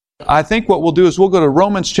I think what we'll do is we'll go to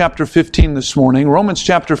Romans chapter 15 this morning. Romans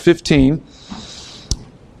chapter 15.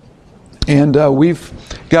 And we've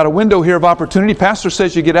got a window here of opportunity. Pastor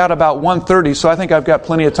says you get out about 1:30, so I think I've got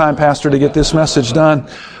plenty of time, Pastor, to get this message done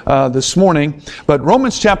this morning. But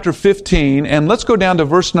Romans chapter 15, and let's go down to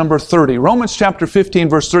verse number 30. Romans chapter 15,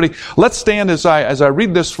 verse 30. Let's stand as I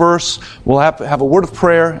read this verse. We'll have a word of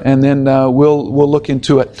prayer, and then we'll look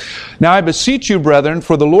into it. Now I beseech you, brethren,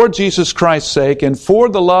 for the Lord Jesus Christ's sake, and for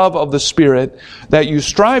the love of the Spirit, that you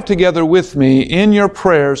strive together with me in your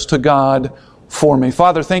prayers to God for me.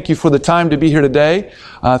 Father, thank you for the time to be here today.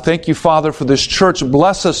 Thank you, Father, for this church.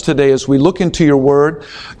 Bless us today as we look into your word.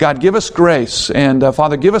 God, give us grace, and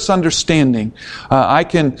Father, give us understanding. I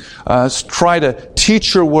can try to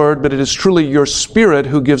teach your word, but it is truly your Spirit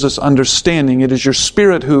who gives us understanding. It is your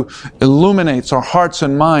Spirit who illuminates our hearts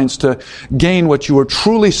and minds to gain what you are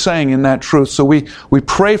truly saying in that truth. So we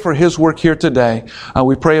pray for his work here today.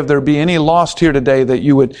 We pray if there be any lost here today, that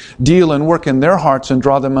you would deal and work in their hearts and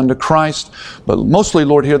draw them unto Christ. But mostly,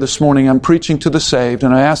 Lord, here this morning, I'm preaching to the saved,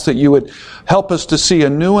 and I ask that you would help us to see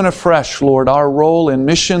anew and afresh, Lord, our role in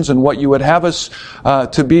missions and what you would have us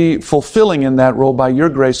to be fulfilling in that role by your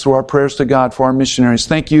grace through our prayers to God for our missionaries.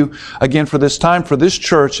 Thank you again for this time, for this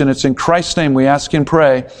church, and it's in Christ's name we ask and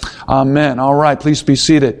pray. Amen. All right, please be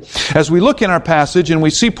seated. As we look in our passage and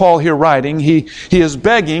we see Paul here writing, he is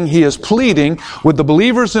begging, he is pleading with the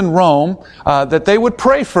believers in Rome that they would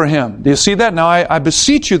pray for him. Do you see that? Now I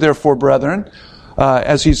beseech you, therefore, brethren,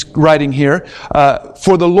 as he's writing here,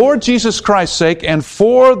 for the Lord Jesus Christ's sake and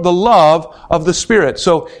for the love of the Spirit.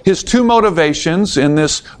 So his two motivations in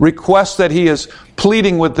this request that he is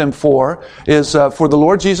pleading with them for is for the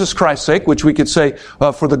Lord Jesus Christ's sake, which we could say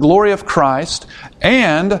for the glory of Christ,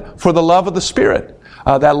 and for the love of the Spirit.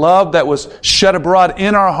 That love that was shed abroad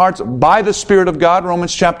in our hearts by the Spirit of God,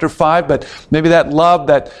 Romans chapter 5, but maybe that love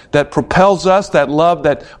that propels us, that love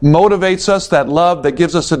that motivates us, that love that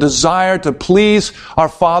gives us a desire to please our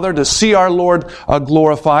Father, to see our Lord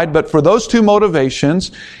glorified. But for those two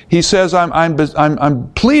motivations, he says,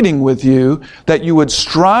 I'm pleading with you that you would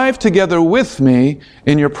strive together with me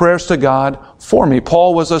in your prayers to God for me.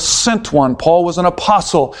 Paul was a sent one. Paul was an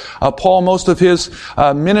apostle. Paul, most of his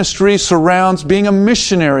ministry surrounds being a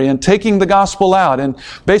missionary and taking the gospel out. And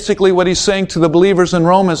basically what he's saying to the believers in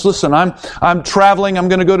Rome is, listen, I'm traveling. I'm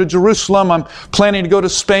going to go to Jerusalem. I'm planning to go to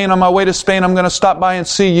Spain. On my way to Spain, I'm going to stop by and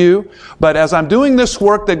see you. But as I'm doing this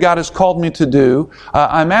work that God has called me to do,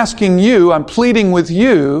 I'm asking you, I'm pleading with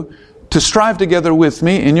you to strive together with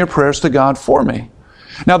me in your prayers to God for me.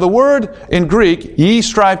 Now the word in Greek, ye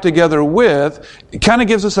strive together with, kind of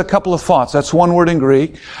gives us a couple of thoughts. That's one word in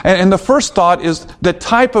Greek. And the first thought is the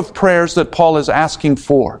type of prayers that Paul is asking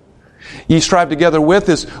for. Ye strive together with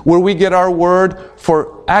is where we get our word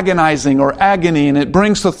for agonizing or agony, and it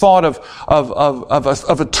brings the thought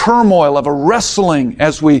of a turmoil, of a wrestling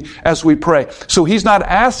as we pray. So he's not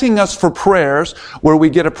asking us for prayers where we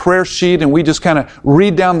get a prayer sheet and we just kind of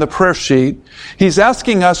read down the prayer sheet. He's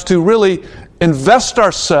asking us to really invest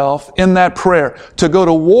ourselves in that prayer, to go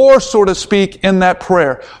to war, so to speak, in that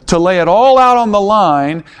prayer, to lay it all out on the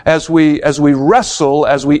line as we wrestle,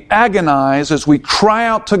 as we agonize, as we cry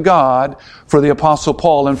out to God for the Apostle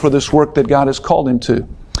Paul and for this work that God has called him to.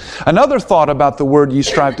 Another thought about the word ye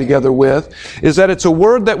strive together with is that it's a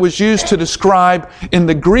word that was used to describe in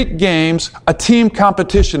the Greek games a team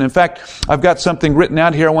competition. In fact, I've got something written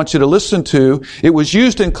out here I want you to listen to. It was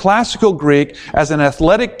used in classical Greek as an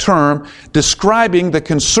athletic term describing the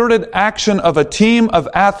concerted action of a team of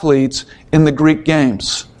athletes in the Greek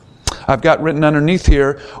games. I've got written underneath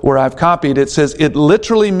here where I've copied, it says it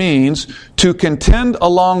literally means to contend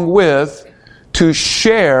along with, to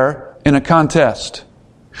share in a contest.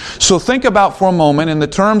 So think about for a moment in the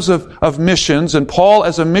terms of missions, and Paul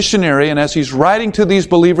as a missionary, and as he's writing to these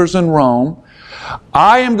believers in Rome,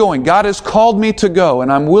 I am going. God has called me to go,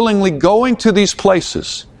 and I'm willingly going to these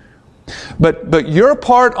places. But your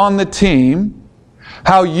part on the team,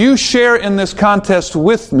 how you share in this contest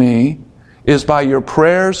with me, is by your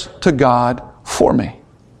prayers to God for me.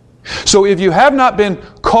 So if you have not been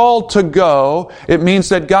called to go, it means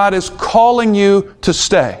that God is calling you to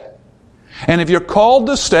stay. And if you're called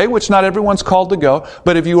to stay, which not everyone's called to go,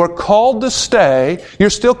 but if you are called to stay, you're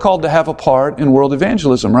still called to have a part in world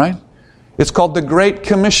evangelism, right? It's called the Great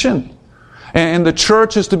Commission. And the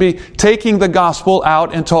church is to be taking the gospel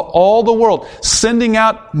out into all the world, sending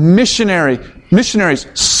out missionary Missionaries,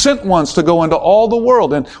 sent ones to go into all the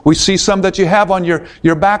world. And we see some that you have on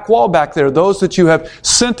your back wall back there, those that you have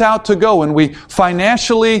sent out to go. And we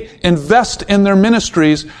financially invest in their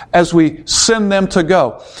ministries as we send them to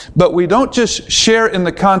go. But we don't just share in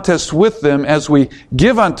the contest with them as we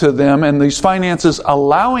give unto them and these finances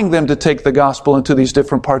allowing them to take the gospel into these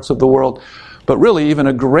different parts of the world. But really even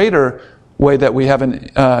a greater way that we have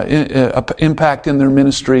an impact in their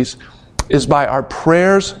ministries is by our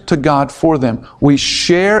prayers to God for them. We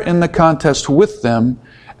share in the contest with them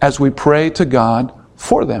as we pray to God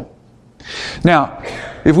for them. Now,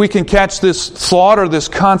 if we can catch this thought or this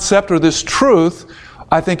concept or this truth,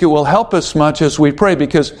 I think it will help us much as we pray,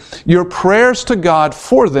 because your prayers to God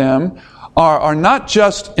for them are not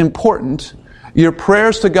just important. Your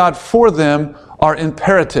prayers to God for them are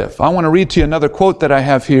imperative. I want to read to you another quote that I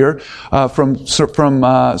have here from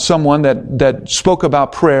someone that spoke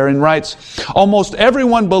about prayer and writes, "Almost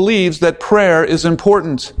everyone believes that prayer is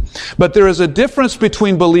important, but there is a difference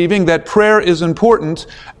between believing that prayer is important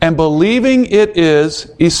and believing it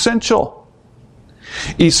is essential.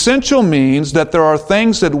 Essential means that there are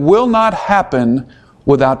things that will not happen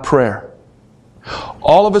without prayer."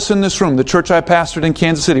 All of us in this room, the church I pastored in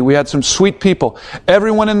Kansas City, we had some sweet people.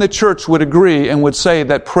 Everyone in the church would agree and would say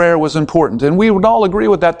that prayer was important. And we would all agree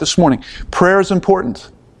with that this morning. Prayer is important.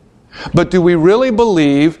 But do we really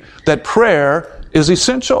believe that prayer is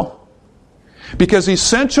essential? Because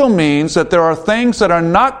essential means that there are things that are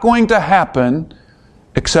not going to happen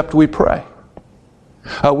except we pray.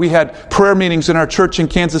 We had prayer meetings in our church in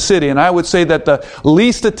Kansas City, and I would say that the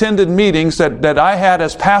least attended meetings that I had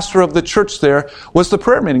as pastor of the church there was the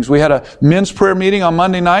prayer meetings. We had a men's prayer meeting on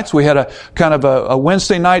Monday nights. We had a kind of a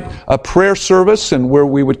Wednesday night a prayer service, and where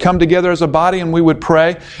we would come together as a body and we would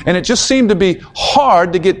pray. And it just seemed to be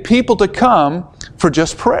hard to get people to come for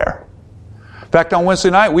just prayer. In fact, on Wednesday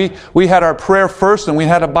night, we had our prayer first and we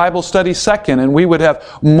had a Bible study second, and we would have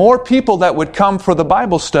more people that would come for the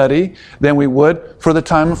Bible study than we would for the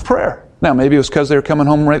time of prayer. Now, maybe it was because they were coming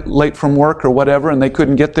home late from work or whatever, and they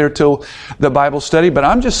couldn't get there till the Bible study, but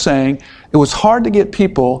I'm just saying it was hard to get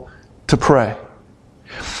people to pray.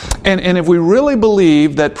 And if we really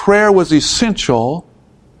believe that prayer was essential,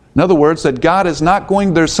 in other words, that God is not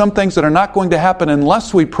going, there's some things that are not going to happen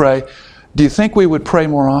unless we pray, do you think we would pray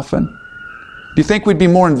more often? Do you think we'd be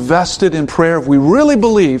more invested in prayer if we really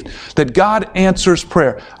believed that God answers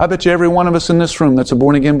prayer? I bet you every one of us in this room that's a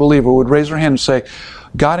born-again believer would raise our hand and say,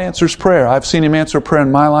 God answers prayer. I've seen Him answer prayer in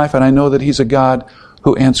my life, and I know that He's a God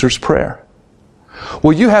who answers prayer.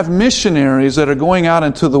 Well, you have missionaries that are going out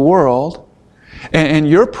into the world, and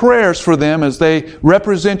your prayers for them as they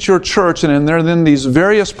represent your church and they're in these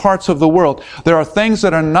various parts of the world, there are things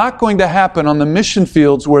that are not going to happen on the mission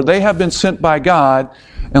fields where they have been sent by God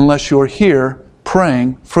unless you're here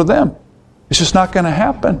praying for them. It's just not going to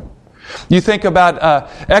happen. You think about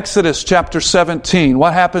Exodus chapter 17.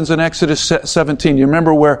 What happens in Exodus 17? You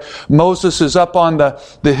remember where Moses is up on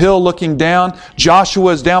the hill looking down?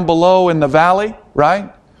 Joshua is down below in the valley,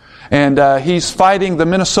 right? And he's fighting the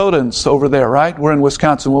Minnesotans over there, right? We're in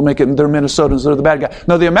Wisconsin. We'll make it, they're Minnesotans. They're the bad guys.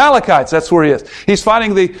 No, the Amalekites. That's where he is. He's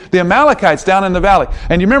fighting the Amalekites down in the valley.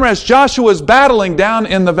 And you remember as Joshua is battling down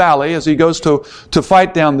in the valley, as he goes to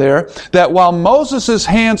fight down there, that while Moses'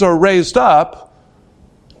 hands are raised up,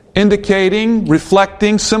 indicating,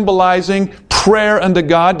 reflecting, symbolizing prayer unto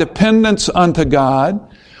God, dependence unto God,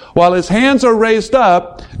 while his hands are raised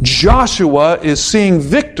up, Joshua is seeing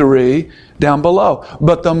victory down below.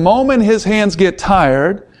 But the moment his hands get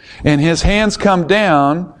tired and his hands come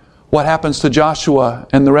down, what happens to Joshua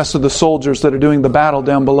and the rest of the soldiers that are doing the battle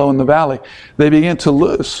down below in the valley? They begin to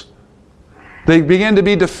lose. They begin to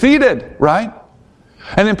be defeated, right?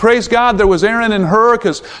 And then praise God, there was Aaron and Hur,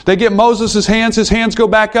 because they get Moses' hands, his hands go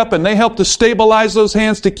back up, and they help to stabilize those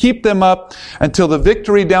hands to keep them up until the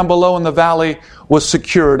victory down below in the valley was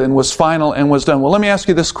secured and was final and was done. Well, let me ask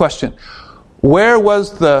you this question. Where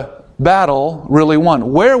was the battle really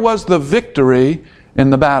won? Where was the victory in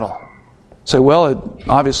the battle? Say, well,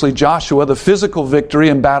 obviously Joshua, the physical victory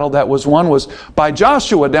in battle that was won was by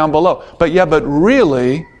Joshua down below. But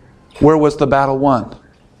really, where was the battle won?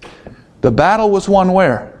 The battle was won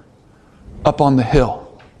where? Up on the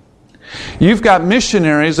hill. You've got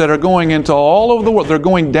missionaries that are going into all over the world. They're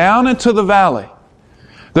going down into the valley.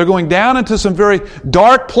 They're going down into some very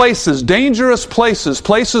dark places, dangerous places,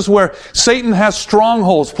 places where Satan has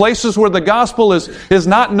strongholds, places where the gospel is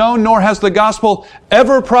not known, nor has the gospel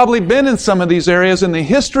ever probably been in some of these areas in the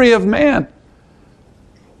history of man.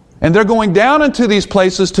 And they're going down into these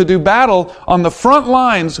places to do battle on the front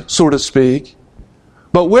lines, so to speak,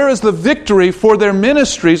 But where is the victory for their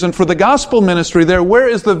ministries and for the gospel ministry there? Where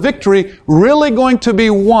is the victory really going to be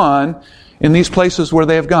won in these places where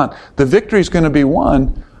they have gone? The victory is going to be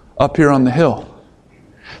won up here on the hill.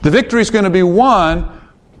 The victory is going to be won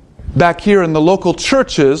back here in the local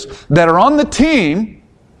churches that are on the team.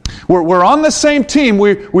 We're on the same team.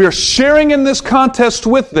 We are sharing in this contest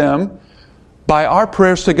with them by our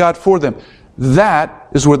prayers to God for them. That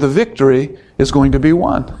is where the victory is going to be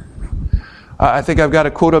won. I think I've got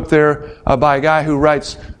a quote up there by a guy who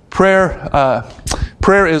writes, prayer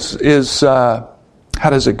is how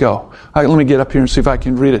does it go? Let me get up here and see if I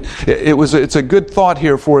can read it. It's a good thought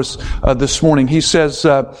here for us this morning. He says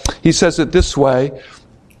it this way: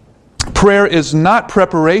 prayer is not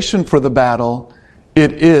preparation for the battle,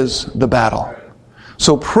 it is the battle.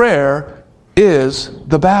 So prayer is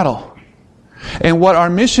the battle. And what our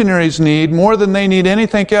missionaries need more than they need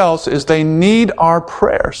anything else is they need our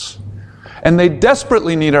prayers. And they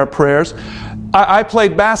desperately need our prayers. I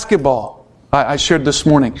played basketball. I shared this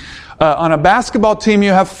morning. On a basketball team, you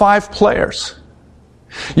have 5 players.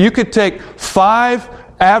 You could take 5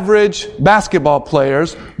 average basketball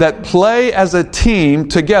players that play as a team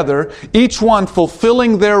together, each one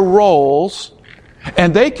fulfilling their roles,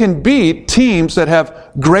 and they can beat teams that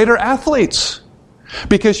have greater athletes.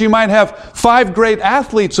 Because you might have 5 great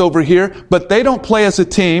athletes over here, but they don't play as a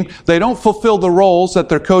team. They don't fulfill the roles that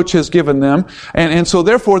their coach has given them. And so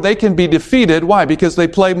therefore they can be defeated. Why? Because they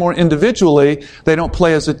play more individually. They don't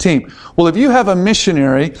play as a team. Well, if you have a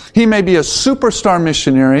missionary, he may be a superstar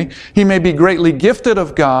missionary. He may be greatly gifted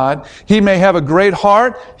of God. He may have a great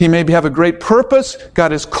heart. He may have a great purpose.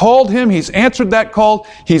 God has called him. He's answered that call.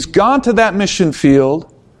 He's gone to that mission field.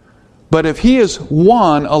 But if he is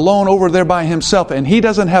one alone over there by himself and he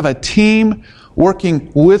doesn't have a team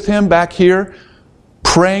working with him back here,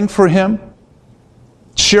 praying for him,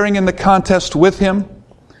 sharing in the contest with him,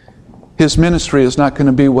 his ministry is not going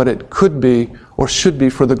to be what it could be or should be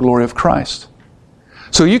for the glory of Christ.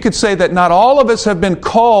 So you could say that not all of us have been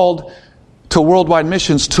called to worldwide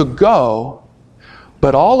missions to go,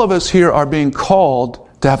 but all of us here are being called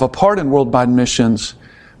to have a part in worldwide missions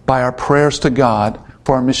by our prayers to God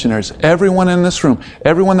for our missionaries. Everyone in this room,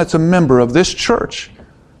 everyone that's a member of this church,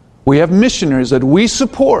 we have missionaries that we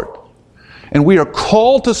support. And we are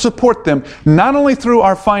called to support them, not only through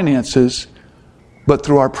our finances, but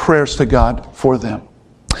through our prayers to God for them.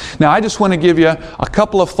 Now, I just want to give you a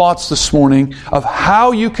couple of thoughts this morning of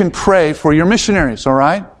how you can pray for your missionaries, all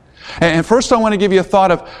right? And first I want to give you a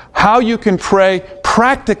thought of how you can pray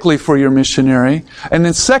practically for your missionary. And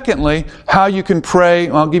then secondly, how you can pray.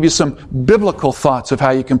 I'll give you some biblical thoughts of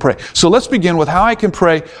how you can pray. So let's begin with how I can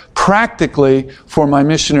pray practically for my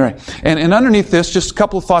missionary. And underneath this, just a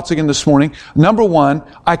couple of thoughts again this morning. Number one,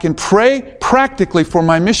 I can pray practically for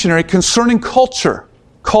my missionary concerning culture.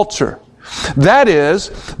 Culture. That is,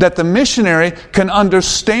 that the missionary can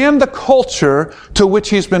understand the culture to which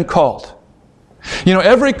he's been called. You know,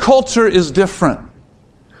 every culture is different.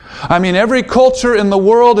 I mean, every culture in the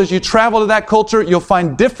world, as you travel to that culture, you'll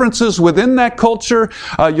find differences within that culture.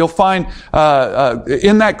 You'll find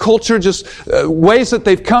in that culture just ways that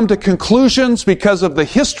they've come to conclusions because of the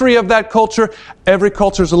history of that culture. Every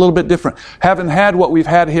culture is a little bit different. Haven't had what we've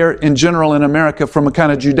had here in general in America from a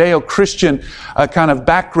kind of Judeo-Christian kind of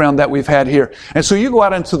background that we've had here. And so you go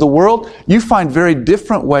out into the world, you find very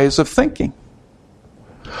different ways of thinking.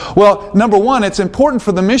 Well, number one, it's important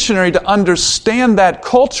for the missionary to understand that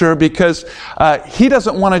culture because he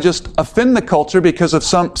doesn't want to just offend the culture because of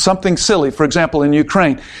something silly. For example, in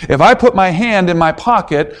Ukraine, if I put my hand in my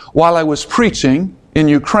pocket while I was preaching in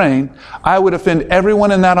Ukraine, I would offend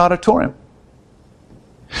everyone in that auditorium.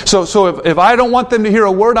 So if I don't want them to hear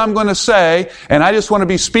a word I'm going to say, and I just want to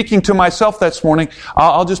be speaking to myself this morning,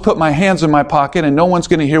 I'll just put my hands in my pocket and no one's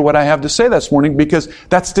going to hear what I have to say this morning because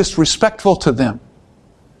that's disrespectful to them.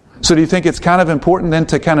 So do you think it's kind of important then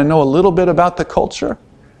to kind of know a little bit about the culture?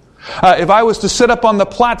 If I was to sit up on the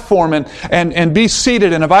platform and be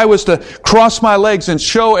seated, and if I was to cross my legs and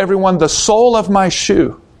show everyone the sole of my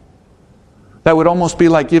shoe, that would almost be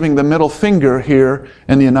like giving the middle finger here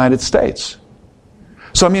in the United States.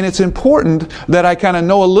 So I mean, it's important that I kind of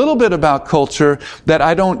know a little bit about culture, that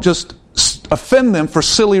I don't just offend them for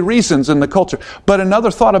silly reasons in the culture. But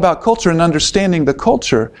another thought about culture and understanding the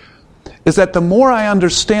culture is that the more I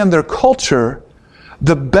understand their culture,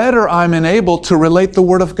 the better I'm enabled to relate the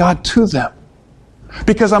Word of God to them.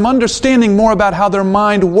 Because I'm understanding more about how their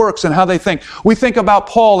mind works and how they think. We think about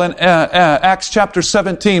Paul in Acts chapter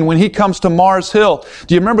 17 when he comes to Mars Hill.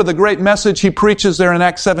 Do you remember the great message he preaches there in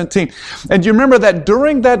Acts 17? And do you remember that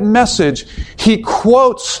during that message, he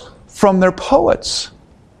quotes from their poets?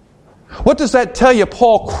 What does that tell you,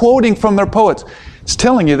 Paul quoting from their poets? It's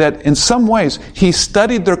telling you that in some ways he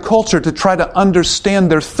studied their culture to try to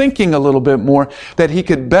understand their thinking a little bit more, that he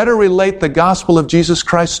could better relate the gospel of Jesus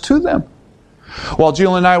Christ to them. While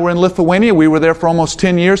Jill and I were in Lithuania, we were there for almost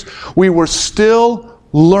 10 years, we were still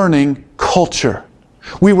learning culture.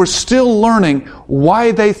 We were still learning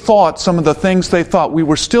why they thought some of the things they thought. We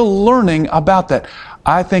were still learning about that.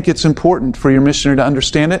 I think it's important for your missionary to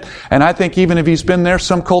understand it. And I think even if he's been there,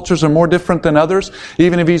 some cultures are more different than others.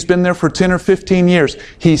 Even if he's been there for 10 or 15 years,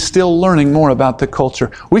 he's still learning more about the culture.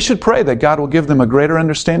 We should pray that God will give them a greater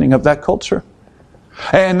understanding of that culture.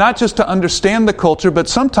 And not just to understand the culture, but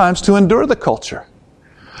sometimes to endure the culture.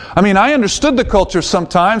 I mean, I understood the culture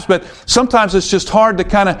sometimes, but sometimes it's just hard to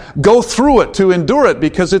kind of go through it, to endure it,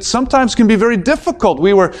 because it sometimes can be very difficult.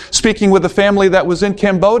 We were speaking with a family that was in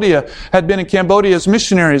Cambodia, had been in Cambodia as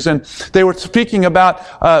missionaries, and they were speaking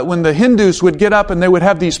about when the Hindus would get up and they would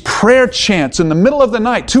have these prayer chants in the middle of the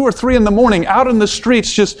night, 2 or 3 in the morning, out in the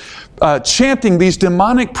streets just chanting these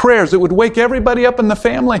demonic prayers that would wake everybody up in the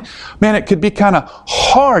family. Man, it could be kind of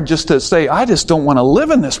hard just to say, I just don't want to live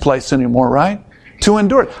in this place anymore, right? To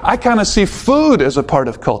endure it. I kind of see food as a part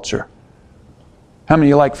of culture. How many of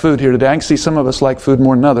you like food here today? I can see some of us like food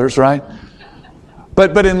more than others, right?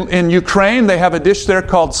 But in Ukraine, they have a dish there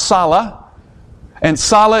called sala. And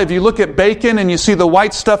sala, if you look at bacon and you see the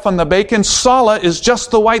white stuff on the bacon, sala is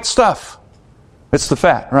just the white stuff. It's the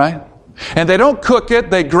fat, right? And they don't cook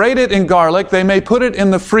it, they grate it in garlic, they may put it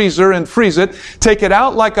in the freezer and freeze it, take it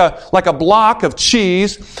out like a block of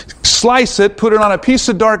cheese, slice it, put it on a piece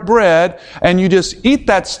of dark bread, and you just eat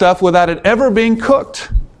that stuff without it ever being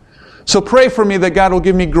cooked. So pray for me that God will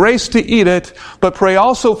give me grace to eat it, but pray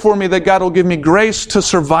also for me that God will give me grace to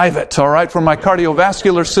survive it, all right, for my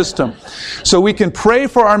cardiovascular system. So we can pray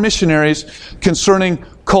for our missionaries concerning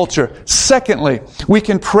culture. Secondly, we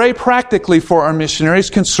can pray practically for our missionaries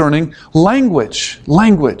concerning language.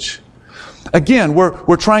 Again,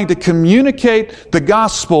 we're trying to communicate the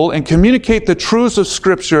gospel and communicate the truths of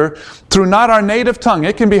Scripture through not our native tongue.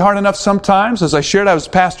 It can be hard enough sometimes. As I shared, I was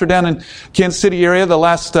pastor down in Kansas City area the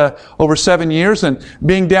last over 7 years, and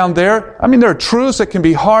being down there, I mean, there are truths that can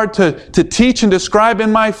be hard to teach and describe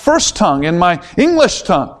in my first tongue, in my English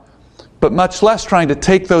tongue, but much less trying to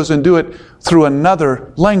take those and do it through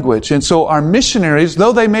another language. And so our missionaries,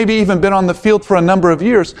 though they maybe even been on the field for a number of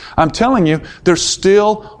years, I'm telling you, they're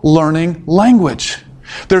still learning language.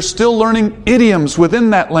 They're still learning idioms within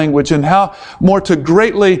that language and how more to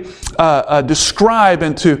greatly describe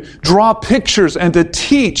and to draw pictures and to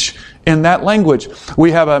teach in that language. We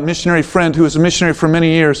have a missionary friend who was a missionary for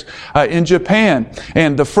many years in Japan.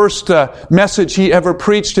 And the first message he ever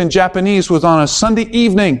preached in Japanese was on a Sunday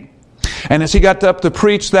evening. And as he got up to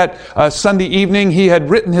preach that Sunday evening, he had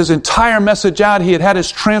written his entire message out. He had had his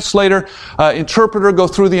translator, interpreter go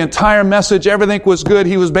through the entire message. Everything was good.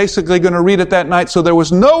 He was basically going to read it that night, so there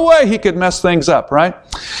was no way he could mess things up, right?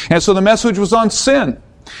 And so the message was on sin.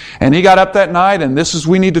 And he got up that night, and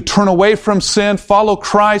we need to turn away from sin, follow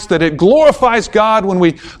Christ, that it glorifies God when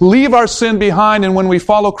we leave our sin behind and when we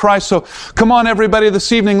follow Christ. So come on, everybody,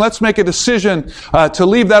 this evening, let's make a decision to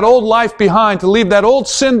leave that old life behind, to leave that old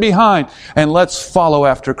sin behind, and let's follow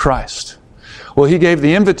after Christ. Well, he gave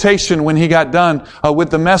the invitation when he got done with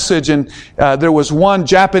the message, and there was one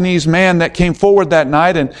Japanese man that came forward that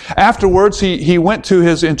night, and afterwards he went to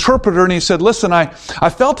his interpreter and he said, listen, I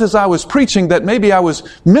felt as I was preaching that maybe I was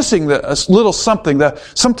missing a little something.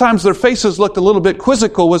 Sometimes their faces looked a little bit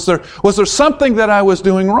quizzical. Was there something that I was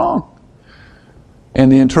doing wrong? And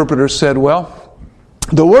the interpreter said, well,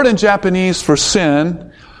 the word in Japanese for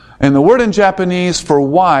sin and the word in Japanese for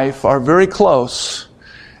wife are very close.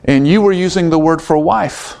 And you were using the word for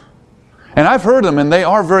wife. And I've heard them, and they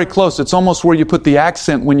are very close. It's almost where you put the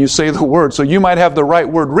accent when you say the word. So you might have the right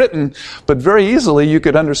word written, but very easily you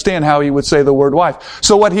could understand how he would say the word wife.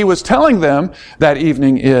 So what he was telling them that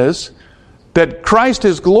evening is that Christ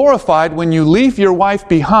is glorified when you leave your wife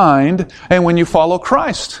behind and when you follow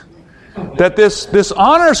Christ. That this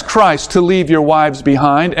honors Christ to leave your wives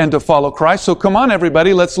behind and to follow Christ. So come on,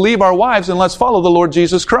 everybody, let's leave our wives and let's follow the Lord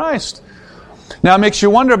Jesus Christ. Now it makes you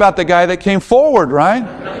wonder about the guy that came forward,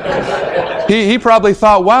 right? He probably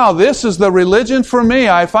thought, wow, this is the religion for me.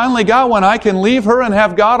 I finally got one. I can leave her and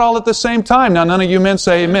have God all at the same time. Now none of you men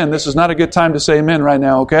say amen. This is not a good time to say amen right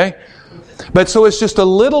now, okay? But so it's just a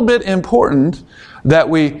little bit important that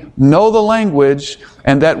we know the language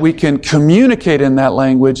and that we can communicate in that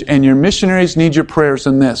language, and your missionaries need your prayers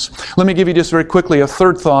in this. Let me give you just very quickly a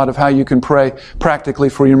third thought of how you can pray practically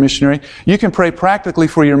for your missionary. You can pray practically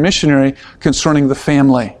for your missionary concerning the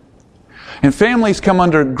family. And families come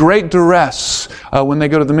under great duress when they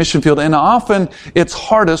go to the mission field. And often it's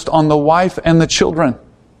hardest on the wife and the children.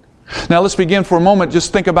 Now let's begin for a moment.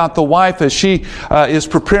 Just think about the wife as she is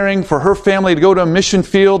preparing for her family to go to a mission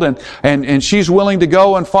field, and she's willing to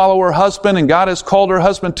go and follow her husband, and God has called her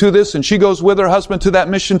husband to this, and she goes with her husband to that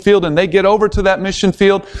mission field, and they get over to that mission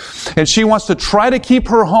field, and she wants to try to keep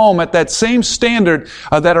her home at that same standard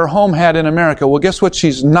that her home had in America. Well, guess what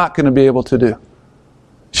she's not going to be able to do?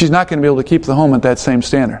 She's not going to be able to keep the home at that same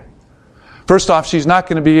standard. First off, she's not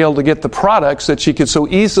going to be able to get the products that she could so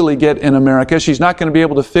easily get in America. She's not going to be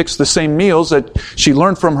able to fix the same meals that she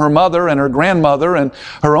learned from her mother and her grandmother and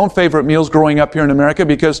her own favorite meals growing up here in America,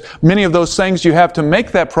 because many of those things you have to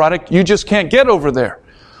make that product, you just can't get over there.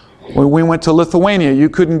 When we went to Lithuania, you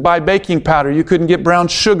couldn't buy baking powder, you couldn't get brown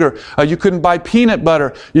sugar, you couldn't buy peanut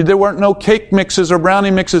butter, there weren't no cake mixes or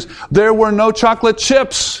brownie mixes, there were no chocolate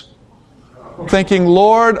chips. Thinking,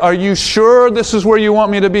 Lord, are you sure this is where you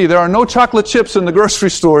want me to be? There are no chocolate chips in the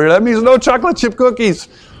grocery store. That means no chocolate chip cookies.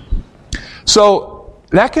 So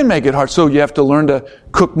that can make it hard. So you have to learn to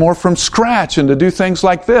cook more from scratch and to do things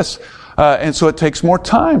like this. And so it takes more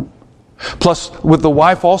time. Plus, with the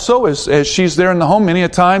wife also, as she's there in the home, many a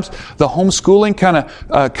times the homeschooling kind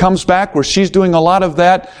of comes back where she's doing a lot of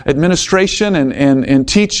that administration and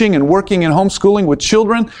teaching and working in homeschooling with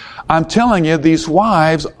children. I'm telling you, these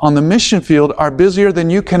wives on the mission field are busier than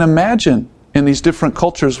you can imagine in these different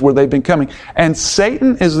cultures where they've been coming. And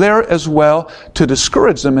Satan is there as well to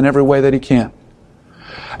discourage them in every way that he can.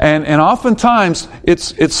 And oftentimes,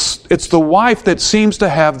 it's the wife that seems to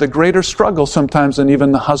have the greater struggle sometimes than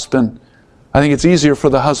even the husband. I think it's easier for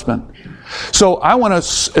the husband. So I want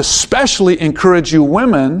to especially encourage you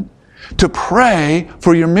women to pray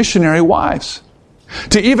for your missionary wives.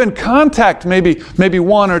 To even contact maybe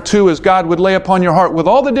one or two as God would lay upon your heart with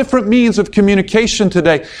all the different means of communication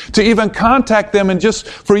today. To even contact them and just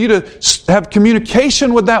for you to have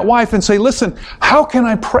communication with that wife and say, listen, how can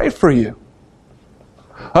I pray for you?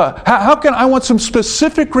 I want some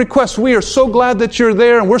specific requests. We are so glad that you're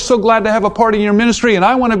there, and we're so glad to have a part in your ministry, and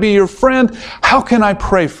I want to be your friend. How can I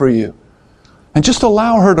pray for you? And just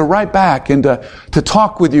allow her to write back and to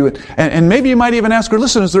talk with you. And maybe you might even ask her,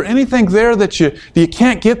 listen, is there anything there that you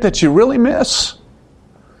can't get that you really miss?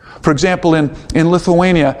 For example, in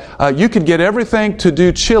Lithuania, you could get everything to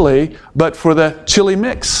do chili, but for the chili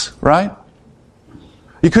mix, right?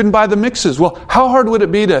 You couldn't buy the mixes. Well, how hard would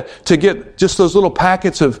it be to get just those little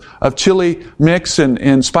packets of chili mix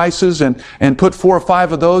and spices and put 4 or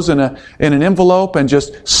 5 of those in an envelope and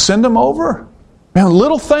just send them over? Man, a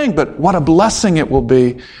little thing, but what a blessing it will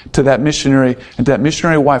be to that missionary and to that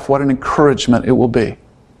missionary wife. What an encouragement it will be.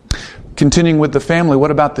 Continuing with the family,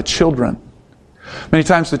 what about the children? Many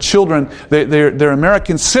times the children, they're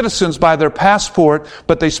American citizens by their passport,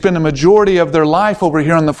 but they spend a majority of their life over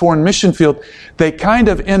here on the foreign mission field. They kind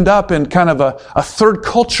of end up in kind of a third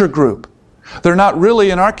culture group. They're not really,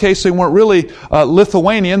 in our case, they weren't really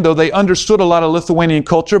Lithuanian, though they understood a lot of Lithuanian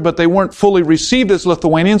culture, but they weren't fully received as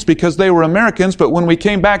Lithuanians because they were Americans. But when we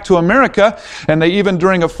came back to America, and they even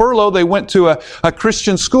during a furlough, they went to a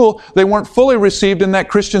Christian school, they weren't fully received in that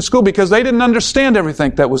Christian school because they didn't understand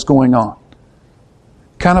everything that was going on.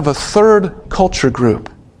 Kind of a third culture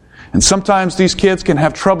group. And sometimes these kids can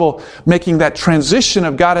have trouble making that transition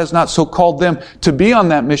if God has not so called them to be on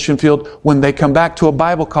that mission field when they come back to a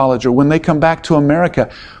Bible college or when they come back to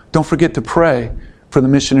America. Don't forget to pray for the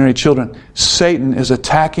missionary children. Satan is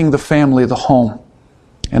attacking the family, the home.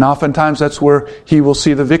 And oftentimes that's where he will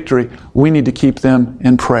see the victory. We need to keep them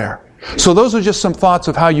in prayer. So those are just some thoughts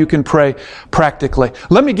of how you can pray practically.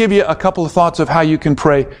 Let me give you a couple of thoughts of how you can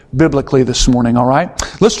pray biblically this morning, all right?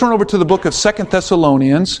 Let's turn over to the book of 2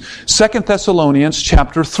 Thessalonians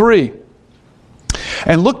chapter 3.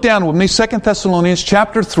 And look down with me, 2 Thessalonians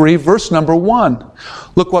chapter 3, verse number 1.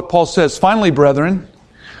 Look what Paul says. Finally, brethren,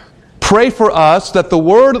 pray for us that the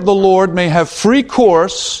word of the Lord may have free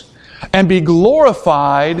course and be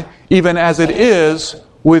glorified even as it is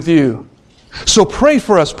with you. So pray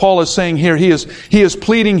for us, Paul is saying here, he is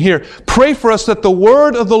pleading here. Pray for us that the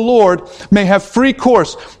word of the Lord may have free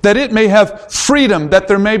course, that it may have freedom, that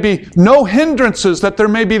there may be no hindrances, that there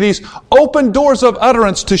may be these open doors of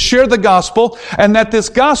utterance to share the gospel, and that this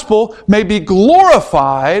gospel may be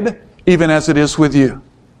glorified even as it is with you.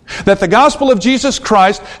 That the gospel of Jesus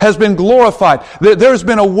Christ has been glorified. There's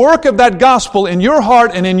been a work of that gospel in your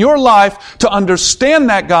heart and in your life to understand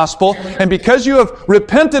that gospel. And because you have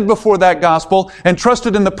repented before that gospel and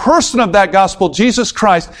trusted in the person of that gospel, Jesus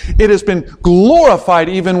Christ, it has been glorified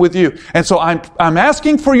even with you. And so I'm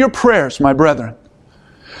asking for your prayers, my brethren,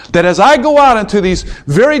 that as I go out into these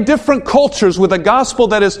very different cultures with a gospel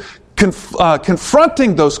that is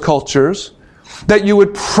confronting those cultures, that you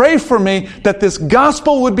would pray for me that this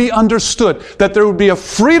gospel would be understood, that there would be a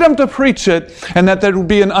freedom to preach it, and that there would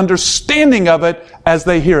be an understanding of it as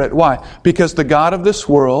they hear it. Why? Because the God of this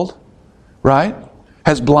world, right,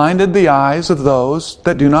 has blinded the eyes of those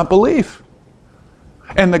that do not believe.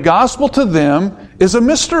 And the gospel to them is a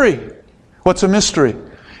mystery. What's a mystery?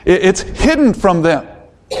 It's hidden from them.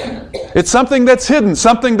 It's something that's hidden,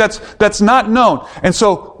 something that's not known. And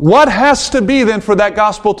so what has to be then for that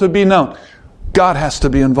gospel to be known? God has to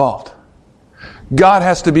be involved. God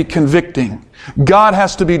has to be convicting. God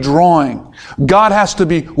has to be drawing. God has to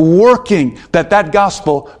be working that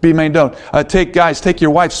gospel be made known. Take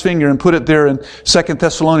your wife's finger and put it there in 2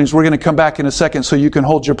 Thessalonians. We're going to come back in a second so you can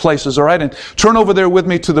hold your places, all right? And turn over there with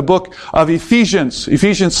me to the book of Ephesians.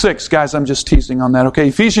 Ephesians 6. Guys, I'm just teasing on that, okay?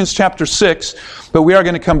 Ephesians chapter 6, but we are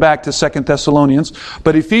going to come back to 2 Thessalonians.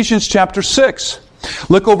 But Ephesians chapter 6.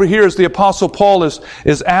 Look over here as the Apostle Paul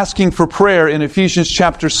is asking for prayer in Ephesians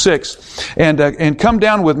chapter 6. And come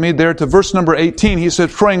down with me there to verse number 18. He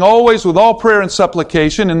says, praying always with all prayer and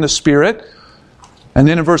supplication in the Spirit. And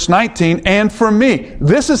then in verse 19, and for me.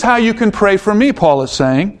 This is how you can pray for me, Paul is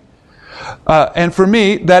saying. And for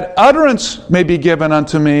me, that utterance may be given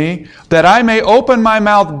unto me, that I may open my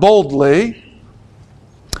mouth boldly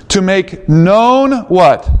to make known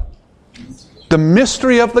what? The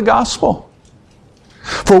mystery of the gospel,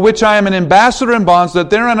 for which I am an ambassador in bonds, that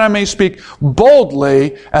therein I may speak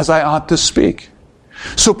boldly as I ought to speak.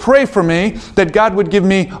 So pray for me that God would give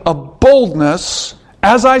me a boldness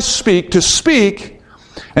as I speak, to speak,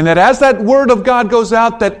 and that as that word of God goes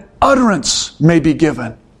out, that utterance may be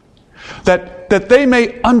given. That they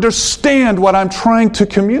may understand what I'm trying to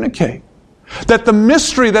communicate. That the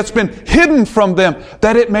mystery that's been hidden from them,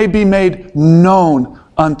 that it may be made known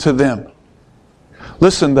unto them.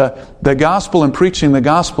 Listen, the gospel and preaching the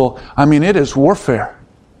gospel, it is warfare.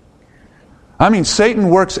 Satan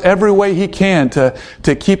works every way he can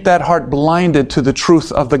to keep that heart blinded to the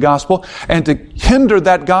truth of the gospel and to hinder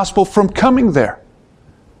that gospel from coming there.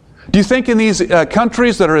 Do you think in these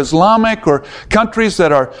countries that are Islamic, or countries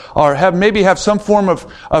that have some form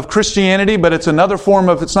of Christianity, but it's another form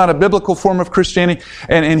of, it's not a biblical form of Christianity,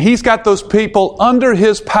 and he's got those people under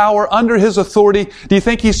his power, under his authority, do you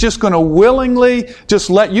think he's just going to willingly just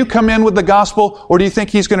let you come in with the gospel, or do you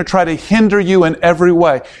think he's going to try to hinder you in every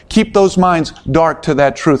way? Keep those minds dark to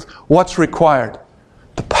that truth. What's required?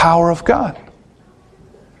 The power of God.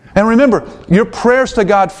 And remember, your prayers to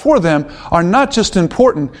God for them are not just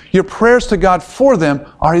important, your prayers to God for them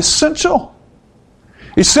are essential.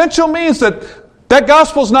 Essential means that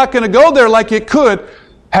gospel's not going to go there like it could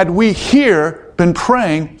had we here been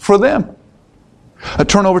praying for them.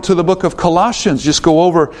 Turn over to the book of Colossians. Just go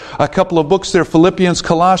over a couple of books there, Philippians,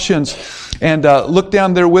 Colossians, and look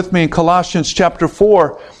down there with me in Colossians chapter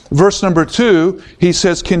 4, verse number 2. He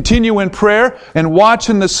says, continue in prayer and watch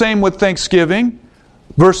in the same with thanksgiving.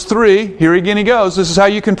 Verse 3, here again he goes. This is how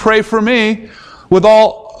you can pray for me, with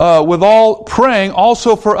all praying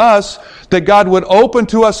also for us, that God would open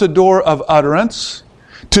to us a door of utterance,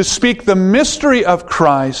 to speak the mystery of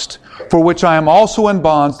Christ, for which I am also in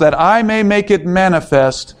bonds, that I may make it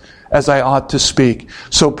manifest as I ought to speak.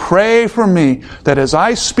 So pray for me that as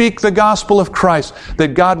I speak the gospel of Christ,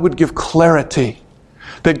 that God would give clarity,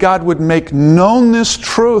 that God would make known this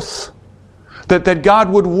truth, that God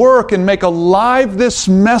would work and make alive this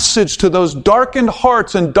message to those darkened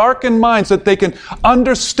hearts and darkened minds, that they can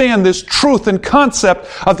understand this truth and concept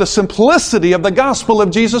of the simplicity of the gospel of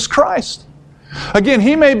Jesus Christ. Again,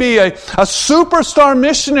 he may be a superstar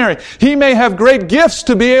missionary. He may have great gifts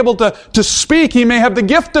to be able to speak. He may have the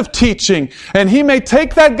gift of teaching. And he may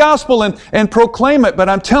take that gospel and proclaim it. But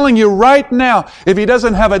I'm telling you right now, if he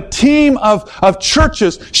doesn't have a team of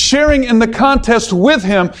churches sharing in the contest with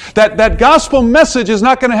him, that gospel message is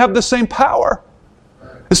not going to have the same power.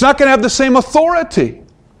 It's not going to have the same authority.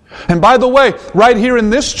 And by the way, right here in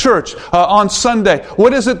this church on Sunday,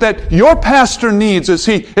 what is it that your pastor needs as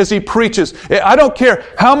he preaches? I don't care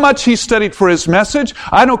how much he studied for his message.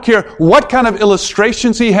 I don't care what kind of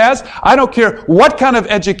illustrations he has. I don't care what kind of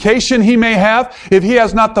education he may have. If he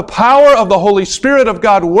has not the power of the Holy Spirit of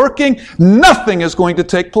God working, nothing is going to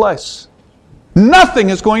take place. Nothing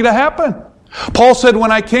is going to happen. Paul said,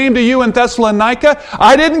 when I came to you in Thessalonica,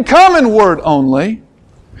 I didn't come in word only.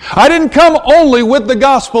 I didn't come only with the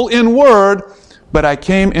gospel in word, but I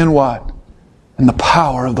came in what? In the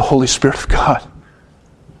power of the Holy Spirit of God.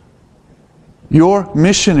 Your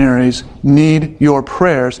missionaries need your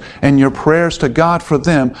prayers, and your prayers to God for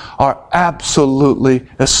them are absolutely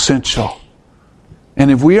essential. And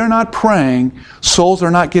if we are not praying, souls are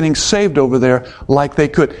not getting saved over there like they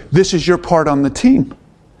could. This is your part on the team.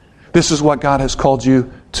 This is what God has called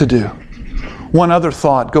you to do. One other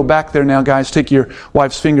thought. Go back there now, guys. Take your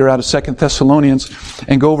wife's finger out of 2 Thessalonians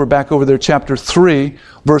and go back over there, chapter 3,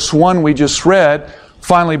 verse 1 we just read.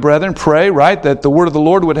 Finally, brethren, pray, right, that the word of the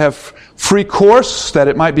Lord would have free course, that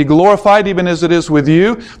it might be glorified even as it is with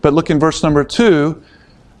you. But look in verse number 2,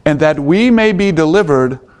 and that we may be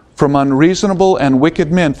delivered from unreasonable and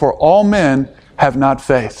wicked men, for all men have not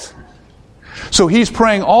faith. So he's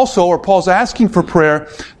praying also, or Paul's asking for prayer,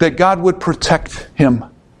 that God would protect him,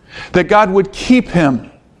 that God would keep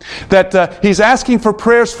him, that he's asking for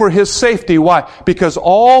prayers for his safety. Why? Because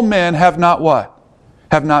all men have not what?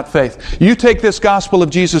 Have not faith. You take this gospel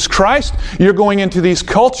of Jesus Christ, you're going into these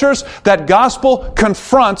cultures, that gospel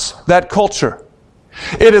confronts that culture.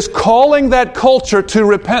 It is calling that culture to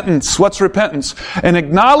repentance. What's repentance? An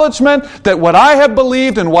acknowledgement that what I have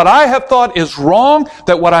believed and what I have thought is wrong,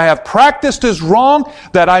 that what I have practiced is wrong,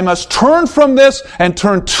 that I must turn from this and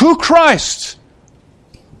turn to Christ.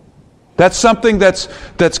 That's something that's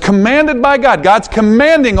commanded by God. God's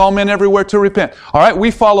commanding all men everywhere to repent. All right, we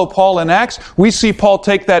follow Paul in Acts. We see Paul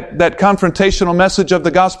take that confrontational message of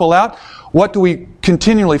the gospel out. What do we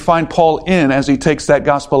continually find Paul in as he takes that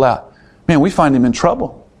gospel out? Man, we find him in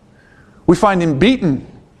trouble. We find him beaten.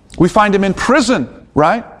 We find him in prison,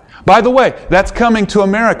 right? By the way, that's coming to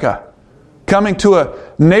America. Coming to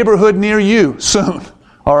a neighborhood near you soon,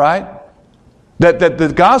 all right? That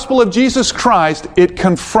the gospel of Jesus Christ, it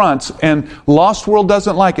confronts, and lost world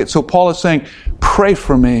doesn't like it. So Paul is saying, pray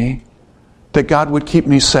for me that God would keep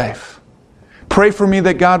me safe. Pray for me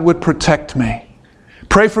that God would protect me.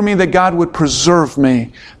 Pray for me that God would preserve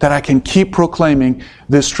me, that I can keep proclaiming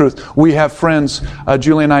this truth. We have friends,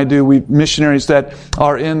 Julie and I do, we missionaries that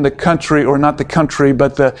are in the country, or not the country,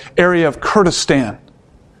 but the area of Kurdistan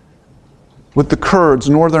with the Kurds,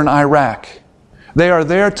 northern Iraq. They are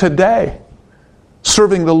there today,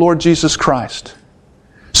 serving the Lord Jesus Christ,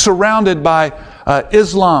 surrounded by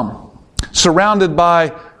Islam, surrounded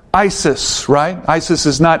by ISIS, right? ISIS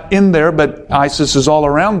is not in there, but ISIS is all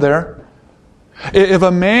around there. If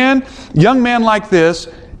a young man like this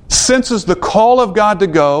senses the call of God to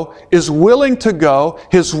go, is willing to go,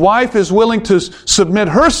 his wife is willing to submit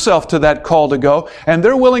herself to that call to go, and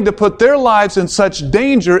they're willing to put their lives in such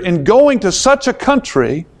danger in going to such a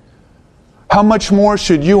country, how much more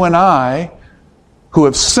should you and I, who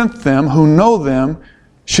have sent them, who know them,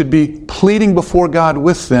 should be pleading before God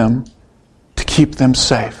with them to keep them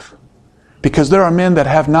safe? Because there are men that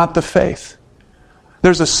have not the faith.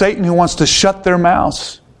 There's a Satan who wants to shut their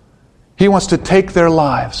mouths. He wants to take their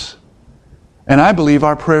lives. And I believe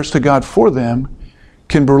our prayers to God for them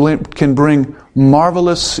can bring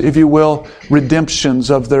marvelous, if you will, redemptions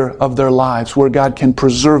of their lives, where God can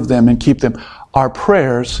preserve them and keep them. Our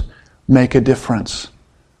prayers make a difference.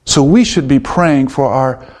 So we should be praying for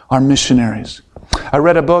our missionaries. I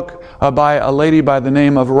read a book by a lady by the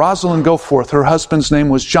name of Rosalind Goforth. Her husband's name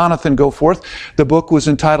was Jonathan Goforth. The book was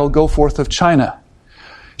entitled Goforth of China.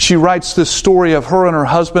 She writes this story of her and her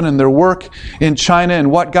husband and their work in China and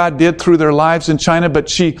what God did through their lives in China. But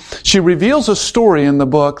she reveals a story in the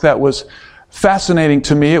book that was fascinating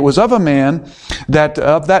to me. It was of a man that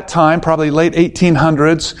of that time, probably late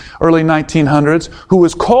 1800s, early 1900s, who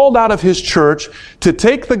was called out of his church to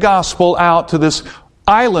take the gospel out to this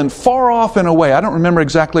island far off and away. I don't remember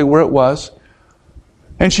exactly where it was.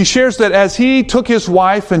 And she shares that as he took his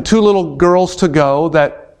wife and 2 little girls to go,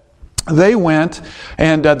 that they went,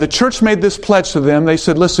 and the church made this pledge to them. They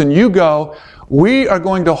said, listen, you go. We are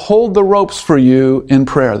going to hold the ropes for you in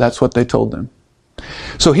prayer. That's what they told them.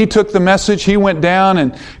 So he took the message, he went down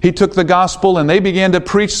and he took the gospel, and they began to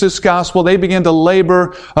preach this gospel. They began to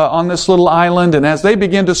labor on this little island, and as they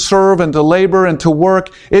began to serve and to labor and to work,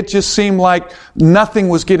 it just seemed like nothing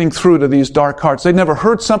was getting through to these dark hearts. They'd never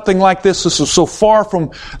heard something like this. This was so far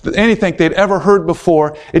from anything they'd ever heard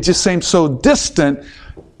before. It just seemed so distant.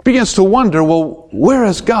 Begins to wonder, well, where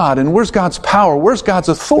is God, and where's God's power? Where's God's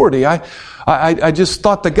authority? I just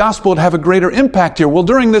thought the gospel would have a greater impact here. Well,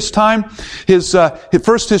 during this time, his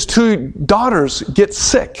 2 daughters get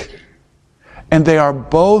sick, and they are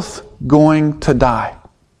both going to die.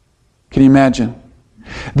 Can you imagine?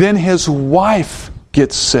 Then his wife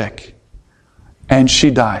gets sick, and she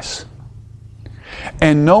dies.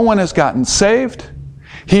 And no one has gotten saved.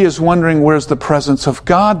 He is wondering, where's the presence of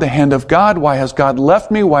God, the hand of God? Why has God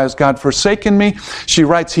left me? Why has God forsaken me? She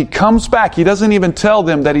writes, he comes back. He doesn't even tell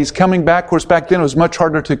them that he's coming back. Of course, back then it was much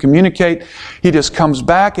harder to communicate. He just comes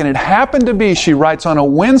back, and it happened to be, she writes, on a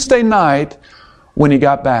Wednesday night when he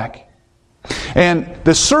got back. And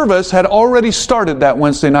the service had already started that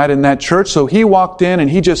Wednesday night in that church, so he walked in and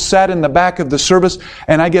he just sat in the back of the service,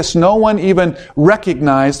 and I guess no one even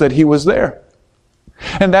recognized that he was there.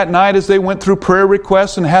 And that night, as they went through prayer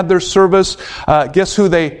requests and had their service, guess who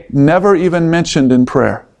they never even mentioned in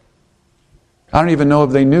prayer? I don't even know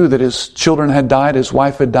if they knew that his children had died, his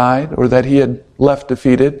wife had died, or that he had left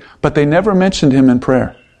defeated, but they never mentioned him in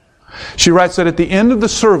prayer. She writes that at the end of the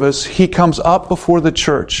service, he comes up before the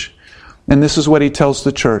church, and this is what he tells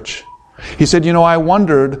the church. He said, I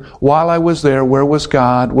wondered while I was there, where was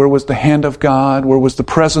God? Where was the hand of God? Where was the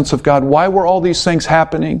presence of God? Why were all these things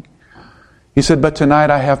happening? He said, but tonight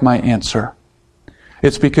I have my answer.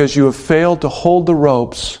 It's because you have failed to hold the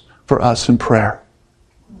ropes for us in prayer.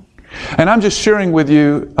 And I'm just sharing with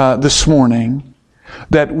you this morning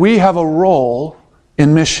that we have a role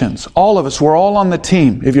in missions. All of us, we're all on the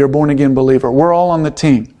team. If you're a born-again believer, we're all on the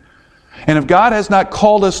team. And if God has not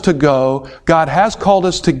called us to go, God has called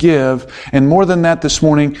us to give. And more than that this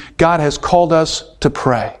morning, God has called us to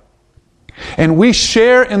pray. And we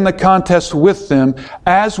share in the contest with them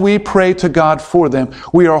as we pray to God for them.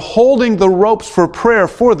 We are holding the ropes for prayer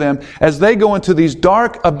for them as they go into these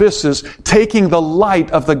dark abysses, taking the light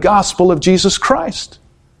of the gospel of Jesus Christ.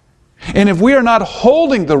 And if we are not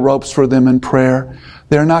holding the ropes for them in prayer,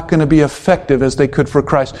 they're not going to be effective as they could for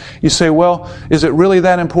Christ. You say, well, is it really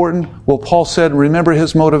that important? Well, Paul said, remember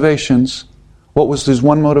his motivations. What was his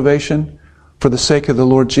one motivation? For the sake of the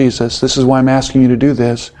Lord Jesus. This is why I'm asking you to do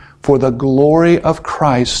this. For the glory of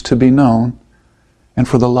Christ to be known, and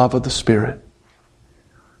for the love of the Spirit.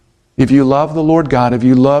 If you love the Lord God, if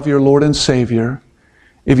you love your Lord and Savior,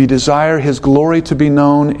 if you desire His glory to be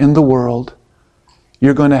known in the world,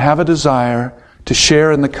 you're going to have a desire to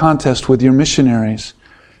share in the contest with your missionaries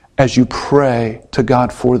as you pray to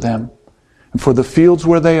God for them. And for the fields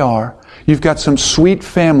where they are, you've got some sweet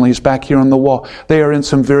families back here on the wall. They are in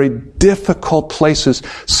some very difficult places.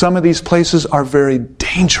 Some of these places are very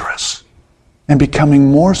dangerous and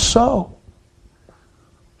becoming more so.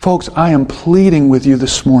 Folks, I am pleading with you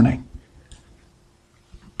this morning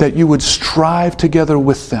that you would strive together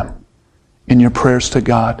with them in your prayers to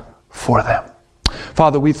God for them.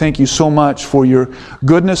 Father, we thank you so much for your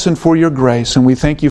goodness and for your grace, and we thank you